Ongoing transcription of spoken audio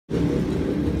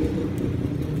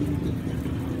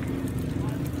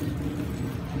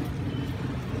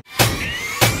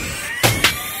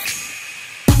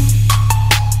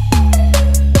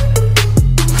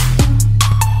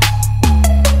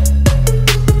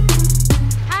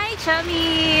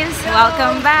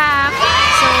Welcome back!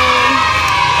 So,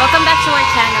 welcome back to our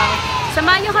channel.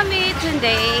 Samahan nyo kami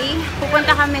today.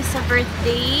 Pupunta kami sa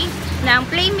birthday ng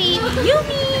playmate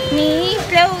Yumi ni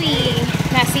Chloe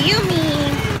na si Yumi.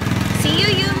 See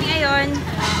you, Yumi. Ngayon,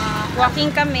 walking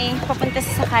kami papunta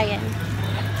sa sakayan.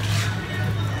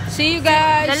 See you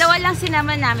guys! Dalawa lang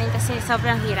sinama namin kasi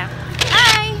sobrang hirap.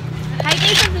 Hi! Hi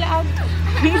guys sa vlog!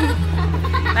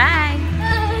 Bye!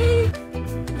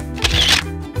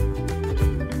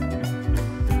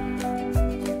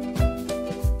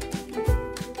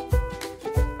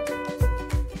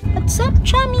 What's up,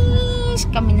 Chummies?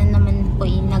 Kami na naman po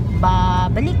ay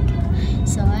nagbabalik.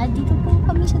 So, dito po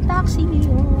kami sa taxi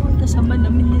ngayon. Kasama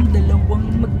namin yung dalawang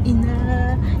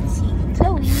mag-ina. Si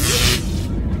Chloe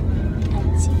at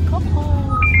si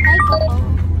Coco. Hi, Coco.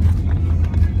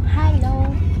 Hello.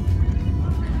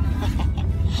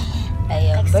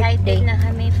 Ayun, Excited birthday. na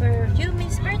kami for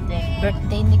Yumi's birthday.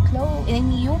 Birthday ni Chloe and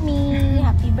ni Yumi.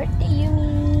 Happy birthday,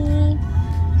 Yumi.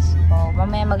 So,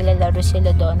 mamaya maglalaro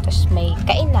sila doon. Tapos may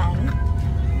kainan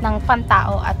ng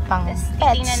pantao at pang pets.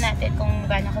 Tingnan natin kung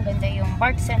gaano kaganda yung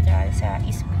Park Central sa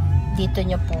Eastwood. Dito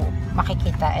nyo po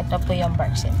makikita. Ito po yung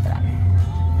Park Central.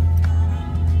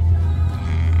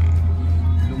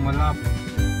 Lumalap.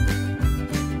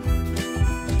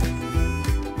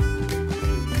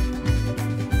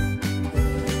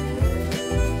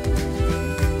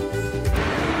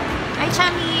 Hi,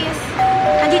 Chummies!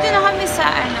 Andito na kami sa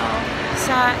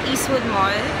sa Eastwood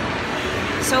Mall.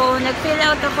 So, nag-fill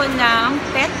out ako ng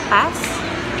pet pass.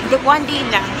 One day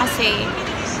lang kasi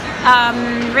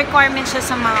requirement siya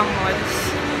sa mga malls.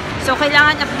 So,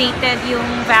 kailangan updated yung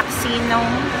vaccine ng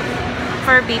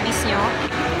fur babies nyo.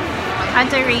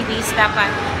 Anti-rabies dapat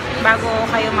bago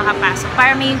kayo makapasok.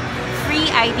 Para may free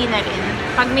ID na rin.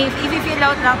 Pag may i-fill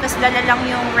out lang, tapos dala lang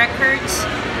yung records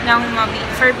ng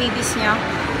fur babies nyo.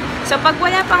 So, pag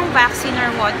wala pang vaccine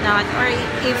or whatnot, or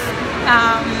if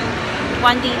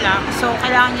one day lang, so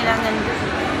kailangan nyo lang ng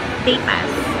day pass.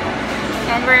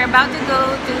 And we're about to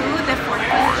go to the fourth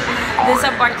floor. This is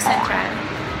a Park Central.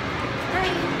 Hi!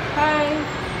 Hi!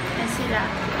 Yan sila.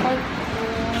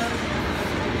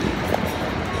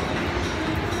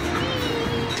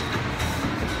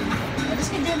 Alis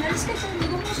ka dyan. Alis ka dyan. Hindi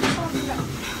mo mo siya.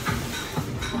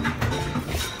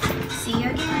 See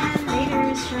you again later,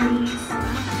 Chummies.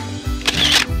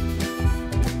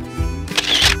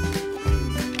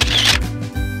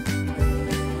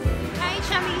 Hi,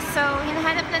 Chummies. So,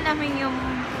 hinahanap na namin yung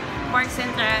Park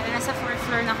Central. Nasa 4th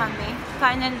floor na kami.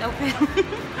 Fine and open.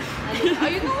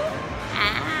 Ayun o!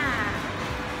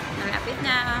 Malapit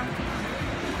na.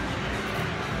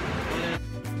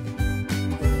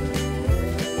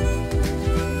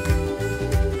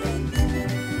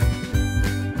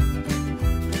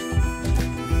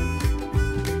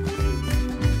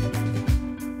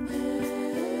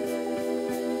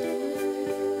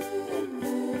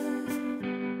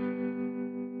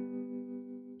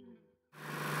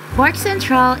 Park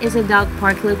Central is a dog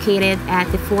park located at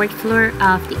the 4th floor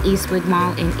of the Eastwood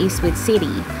Mall in Eastwood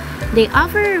City. They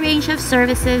offer a range of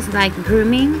services like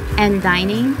grooming and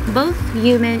dining, both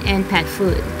human and pet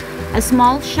food, a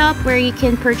small shop where you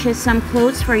can purchase some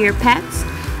clothes for your pets,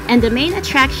 and the main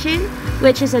attraction,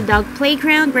 which is a dog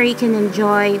playground where you can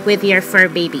enjoy with your fur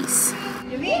babies.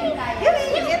 Yung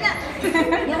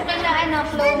kailangan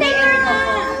Chloe and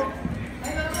Coco.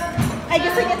 Ay,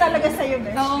 gusto niya talaga sa'yo,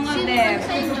 Besh. Oo nga, Beb.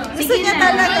 Gusto niya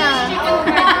talaga.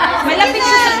 Malapit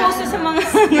siya sa puso sa mga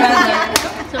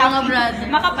Sa mga brother.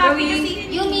 makapawi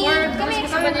kasi. Yumi, come here.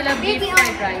 Gusto ba nila beef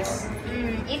fried rice?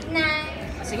 Eat na.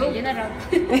 Sige, yun na raw.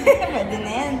 Pwede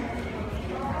na yan.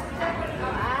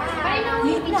 Kain na.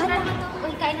 Picture na dito.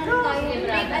 Uy, kain na rin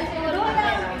tayo.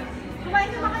 Kumain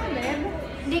ka ba kayo, Beb?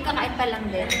 Hindi, kakain pa lang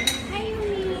din. Hi,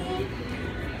 Yumi.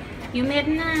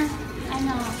 Yumir na.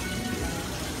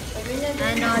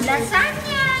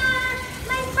 Lasagna!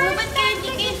 My Oh, ba't kayo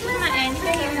di kayo kumain?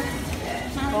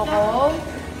 Coco?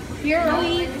 Here,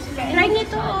 try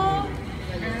nito, oh.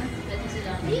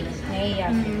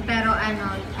 Pero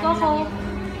Coco.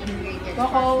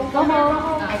 Coco? Coco.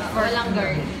 Walang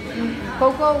girl.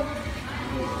 Coco?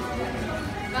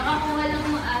 Baka kung walang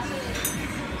maaso.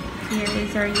 Here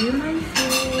is our human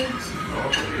foods.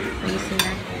 Ayan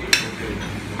sila.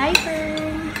 Hi,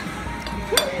 Fern.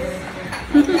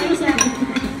 Hi,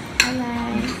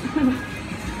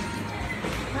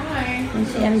 Hi.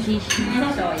 Si MG.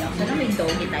 So, yung sana may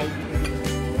doggy type.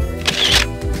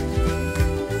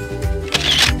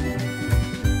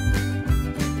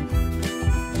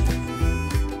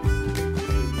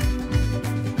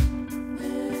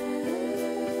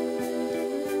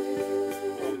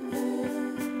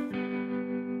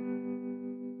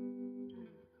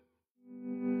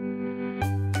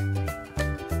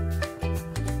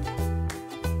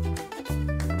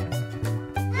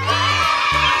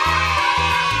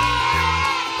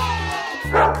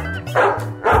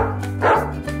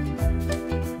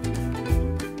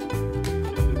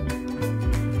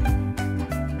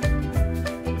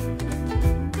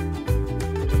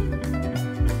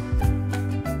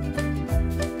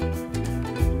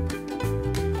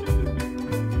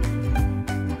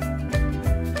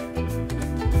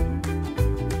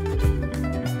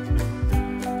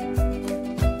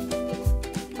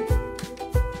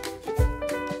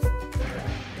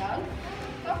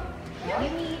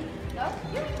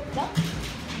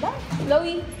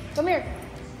 Come here.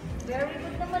 Very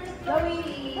good naman ni Chloe.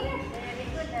 Very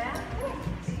good, ha?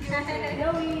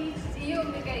 Chloe. Si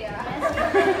Yumi kaya.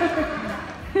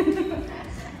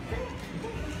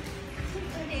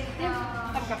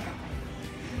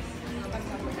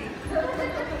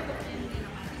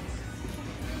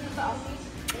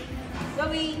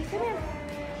 Chloe. Come here.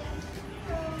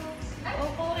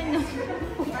 Opo, ano?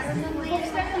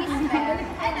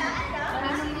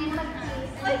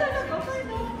 Ay, talaga,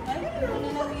 pardon.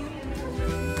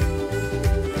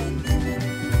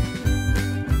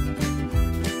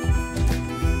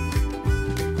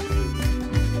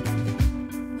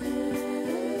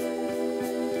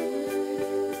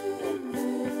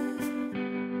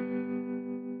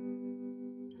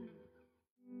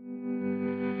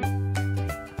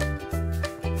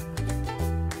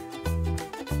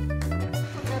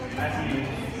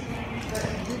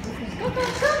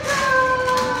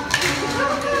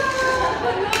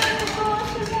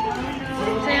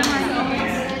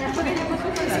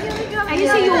 Ayun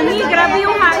si Yumi, grabe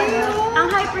yung hype. Ang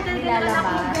hyper talaga ng anak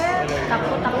ko, Beb.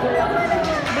 Takbo-takbo lang.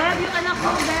 Beb, yung anak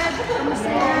ko, Beb.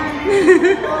 Kamusta yan?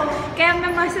 Kaya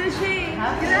may muscle siya eh.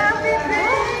 Grabe,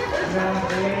 Beb.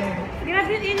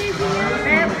 Grabe yung energy niya.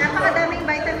 Beb, napakadaming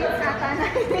vitamins ata na.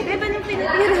 Beb, anong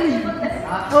pinatira niya?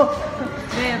 Oh.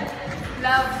 Beb.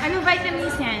 Love. Anong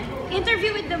vitamins yan?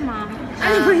 Interview with the mom.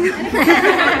 Ano ba yun?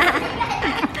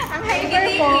 Ang hyper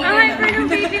po. Ang hyper ng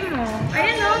baby mo.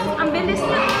 Ayan o, ang bilis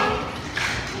niya.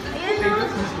 Ayan o.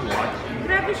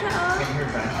 Grabe siya o.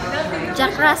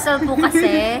 Jack Russell po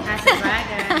kasi. Asa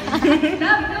bagay.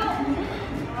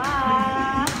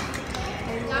 Wow.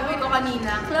 Sabi ko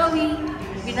kanina, Chloe.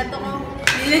 binato ko.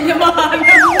 Hindi niya mahanap.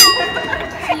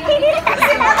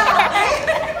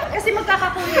 Kasi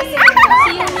magkakakulay eh.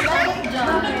 Si Yumi.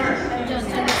 John.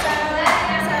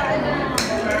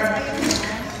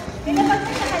 Pinapag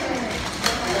mo siya kanina.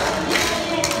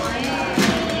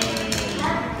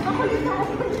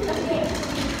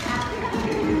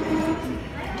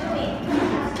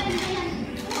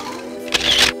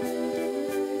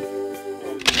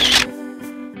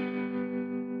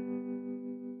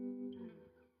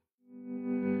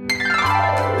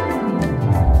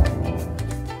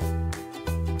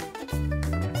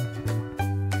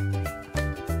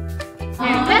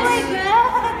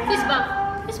 Fist bump.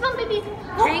 Fist bump, baby.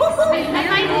 Nice one.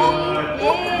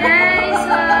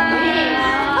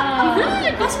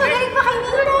 Mas magaling pa kay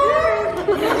Nina.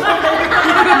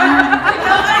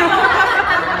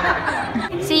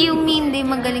 Si Yumi hindi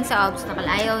magaling sa obstacle.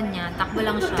 Ayaw niya. Takbo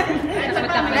lang siya.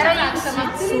 Pero yung Shih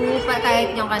Tzu,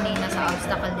 kahit yung kanina sa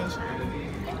obstacle din siya.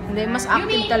 Hindi, mas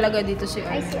active talaga dito si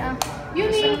Yumi.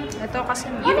 Yumi! Ito kasi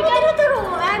Yumi ka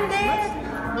naturuan din!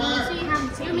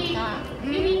 Yumi!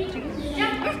 Yumi!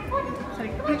 Jump!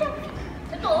 Sorry. Come on, jump!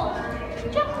 Ito!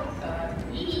 Jump!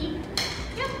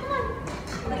 Jump! Come on!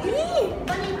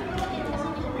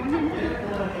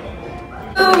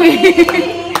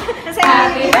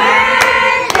 Happy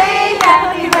birthday!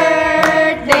 Happy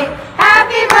birthday!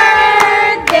 Happy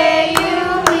birthday,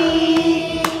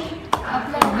 Yumi!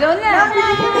 Blow na.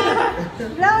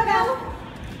 Blow now!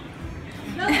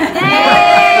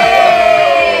 Yay!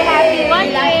 Happy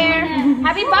 1 year.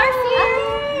 Happy birthday.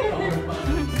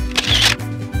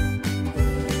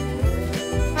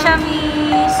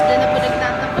 Chummies. Doon na po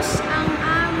nagtatapos ang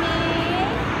aming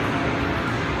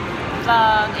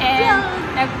Vlog. And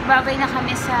nagbabay na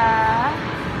kami sa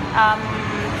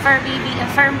fur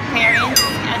parents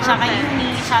at saka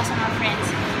Yumi, siya sa mga friends.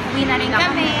 Uwi na rin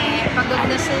kami. Pagod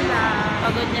na sila.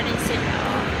 Pagod na rin sila.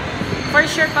 For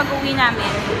sure, pag uwi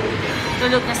namin,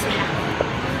 tulog na sila.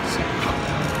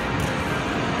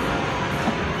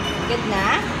 Good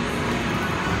na?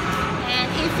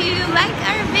 And if you like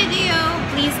our video,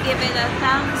 please give it a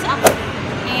thumbs up.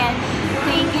 And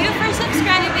thank you for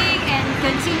subscribing and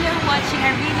continue watching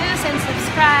our videos and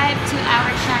subscribe to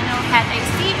our channel.